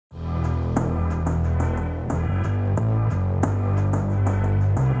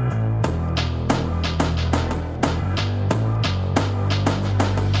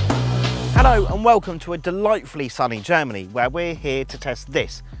Hello and welcome to a delightfully sunny Germany, where we're here to test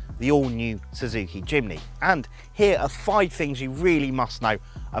this, the all-new Suzuki Jimny. And here are 5 things you really must know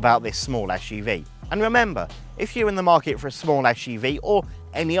about this small SUV. And remember, if you're in the market for a small SUV or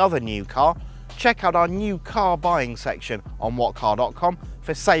any other new car, check out our new car buying section on whatcar.com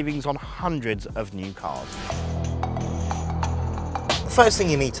for savings on hundreds of new cars. The first thing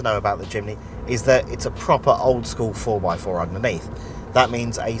you need to know about the Jimny is that it's a proper old school 4x4 underneath. That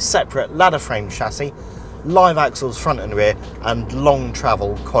means a separate ladder frame chassis, live axles front and rear, and long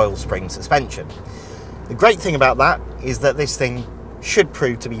travel coil spring suspension. The great thing about that is that this thing should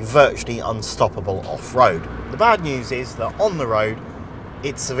prove to be virtually unstoppable off-road. The bad news is that on the road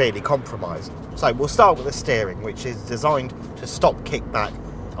it's severely compromised. So we'll start with the steering, which is designed to stop kickback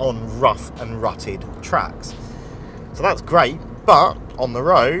on rough and rutted tracks. So that's great, but on the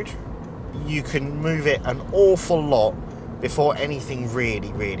road you can move it an awful lot before anything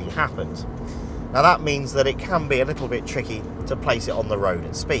really happens. Now that means that it can be a little bit tricky to place it on the road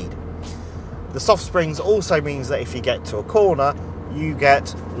at speed. The soft springs also means that if you get to a corner, you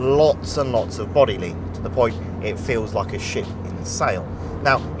get lots and lots of body lean, to the point it feels like a ship in sail.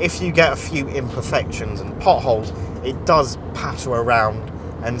 Now, if you get a few imperfections and potholes, it does patter around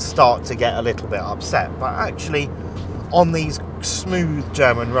and start to get a little bit upset. But actually, on these smooth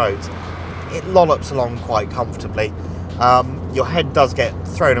German roads, it lollops along quite comfortably. Your head does get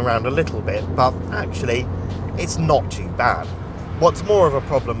thrown around a little bit, but actually it's not too bad. What's more of a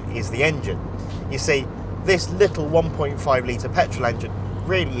problem is the engine. You see, this little 1.5 litre petrol engine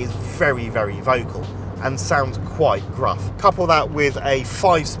really is very vocal and sounds quite gruff. Couple that with a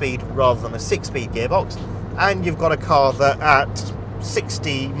 5-speed rather than a 6-speed gearbox, and you've got a car that at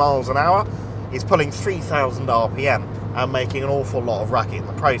 60 miles an hour is pulling 3,000 RPM and making an awful lot of racket in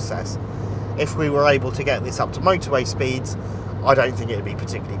the process. If we were able to get this up to motorway speeds, I don't think it would be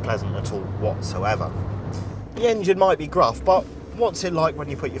particularly pleasant at all whatsoever. The engine might be gruff, but what's it like when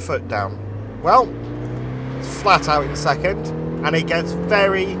you put your foot down? Well, it's flat out in second, and it gets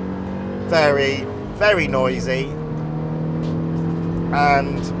very noisy.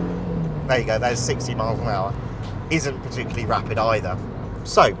 And there you go, there's 60 miles an hour. Isn't particularly rapid either.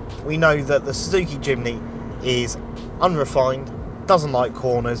 So, we know that the Suzuki Jimny is unrefined, doesn't like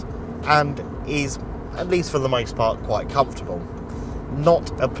corners, and is, at least for the most part, quite comfortable.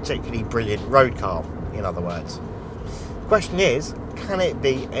 Not a particularly brilliant road car, in other words. The question is, can it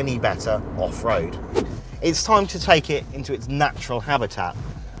be any better off-road? It's time to take it into its natural habitat,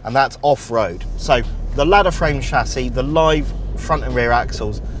 and that's off-road. So the ladder frame chassis, the live front and rear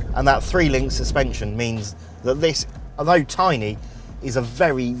axles, and that 3-link suspension means that this, although tiny, is a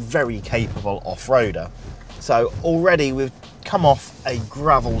very capable off-roader. So already we've come off a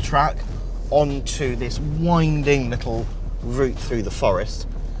gravel track onto this winding little route through the forest,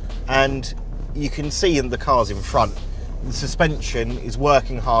 and you can see in the cars in front, the suspension is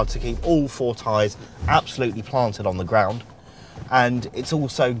working hard to keep all 4 tyres absolutely planted on the ground, and it's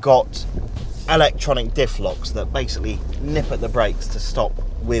also got electronic diff locks that basically nip at the brakes to stop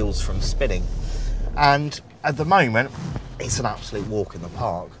wheels from spinning. And at the moment it's an absolute walk in the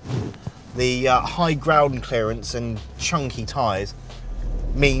park. The high ground clearance and chunky tyres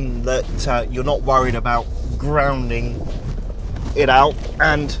mean that you're not worried about grounding it out,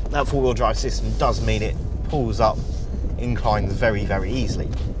 and that 4-wheel drive system does mean it pulls up inclines very easily.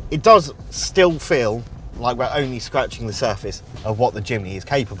 It does still feel like we're only scratching the surface of what the Jimny is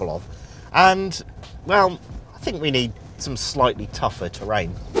capable of, and well, I think we need some slightly tougher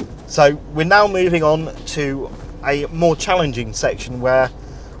terrain. So we're now moving on to a more challenging section where,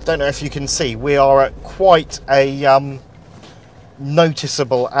 I don't know if you can see, we are at quite a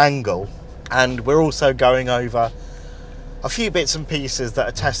noticeable angle, and we're also going over a few bits and pieces that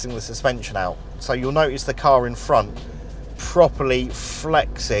are testing the suspension out. So you'll notice the car in front properly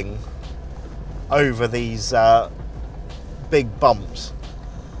flexing over these big bumps,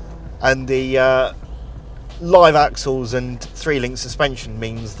 and the live axles and 3-link suspension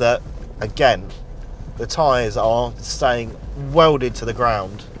means that, again, the tyres are staying welded to the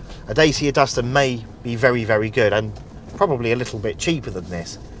ground. A Dacia Duster may be very good and probably a little bit cheaper than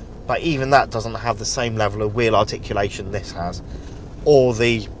this, but even that doesn't have the same level of wheel articulation this has, or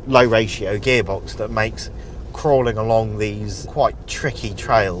the low ratio gearbox that makes crawling along these quite tricky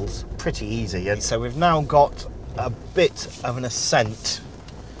trails pretty easy. And so we've now got a bit of an ascent,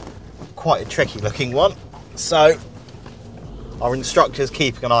 quite a tricky looking one. So our instructor's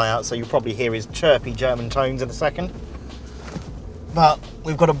keeping an eye out, so you'll probably hear his chirpy German tones in a second. But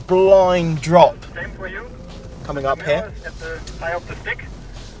we've got a blind drop coming up here. At the eye of the stick,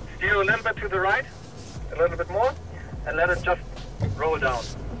 steer a little bit to the right, a little bit more, and let it just roll down.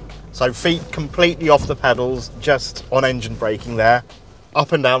 So feet completely off the pedals, just on engine braking there,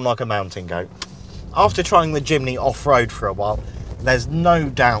 up and down like a mountain goat. After trying the Jimny off-road for a while, there's no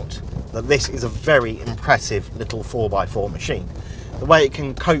doubt that this is a very impressive little 4x4 machine. The way it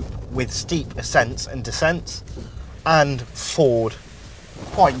can cope with steep ascents and descents and ford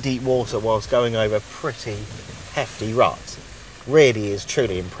quite deep water whilst going over pretty hefty ruts really is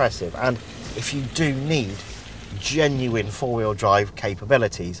truly impressive. And if you do need genuine four-wheel drive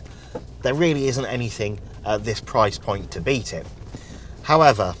capabilities, there really isn't anything at this price point to beat it.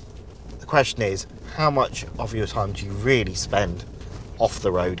 However, the question is, how much of your time do you really spend off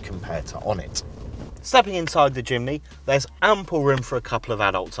the road compared to on it? Stepping inside the Jimny, there's ample room for a couple of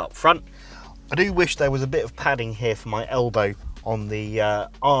adults up front. I do wish there was a bit of padding here for my elbow on the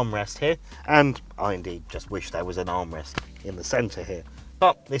armrest here, and I indeed just wish there was an armrest in the centre here.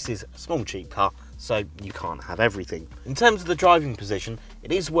 But this is a small cheap car, so you can't have everything. In terms of the driving position,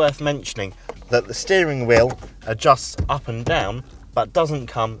 it is worth mentioning that the steering wheel adjusts up and down, but doesn't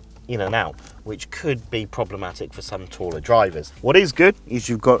come in and out, which could be problematic for some taller drivers. What is good is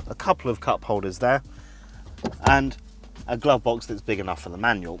you've got a couple of cup holders there and a glove box that's big enough for the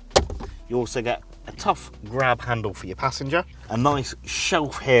manual. You also get a tough grab handle for your passenger, a nice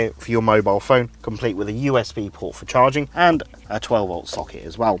shelf here for your mobile phone, complete with a USB port for charging, and a 12-volt socket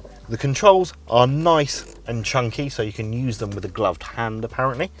as well. The controls are nice and chunky, so you can use them with a gloved hand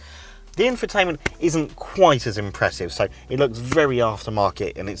apparently. The infotainment isn't quite as impressive, so it looks very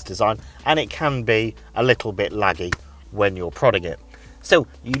aftermarket in its design, and it can be a little bit laggy when you're prodding it. Still,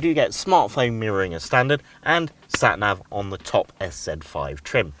 you do get smartphone mirroring as standard and sat-nav on the top SZ5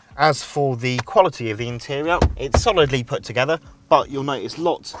 trim. As for the quality of the interior, it's solidly put together, but you'll notice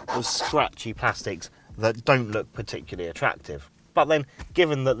lots of scratchy plastics that don't look particularly attractive. But then,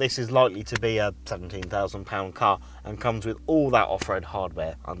 given that this is likely to be a £17,000 car and comes with all that off-road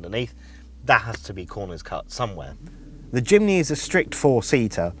hardware underneath, that has to be corners cut somewhere. The Jimny is a strict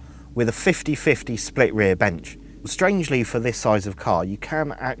four-seater with a 50-50 split rear bench. Strangely, for this size of car, you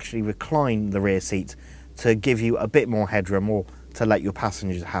can actually recline the rear seats to give you a bit more headroom or to let your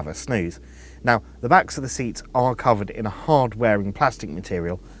passengers have a snooze. Now, the backs of the seats are covered in a hard-wearing plastic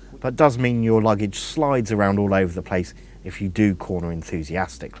material, but does mean your luggage slides around all over the place if you do corner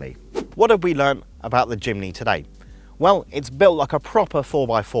enthusiastically. What have we learnt about the Jimny today? Well, it's built like a proper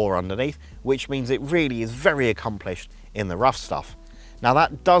 4x4 underneath, which means it really is very accomplished in the rough stuff. Now,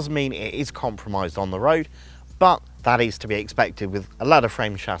 that does mean it is compromised on the road, but that is to be expected with a ladder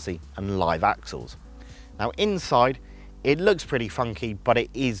frame chassis and live axles. Now, inside, it looks pretty funky, but it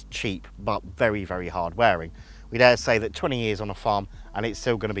is cheap, but very, very hard wearing. We dare say that 20 years on a farm and it's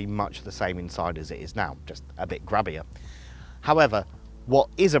still going to be much the same inside as it is now, just a bit grubbier. However, what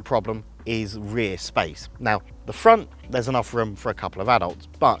is a problem is rear space. Now, the front, there's enough room for a couple of adults,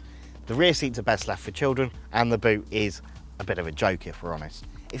 but the rear seats are best left for children and the boot is a bit of a joke if we're honest.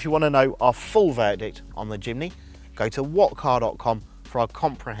 If you want to know our full verdict on the Jimny, go to whatcar.com for our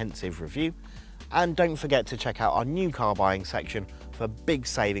comprehensive review, and don't forget to check out our new car buying section for big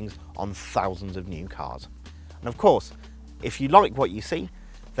savings on thousands of new cars. And of course, if you like what you see,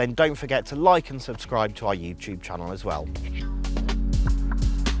 then don't forget to like and subscribe to our YouTube channel as well.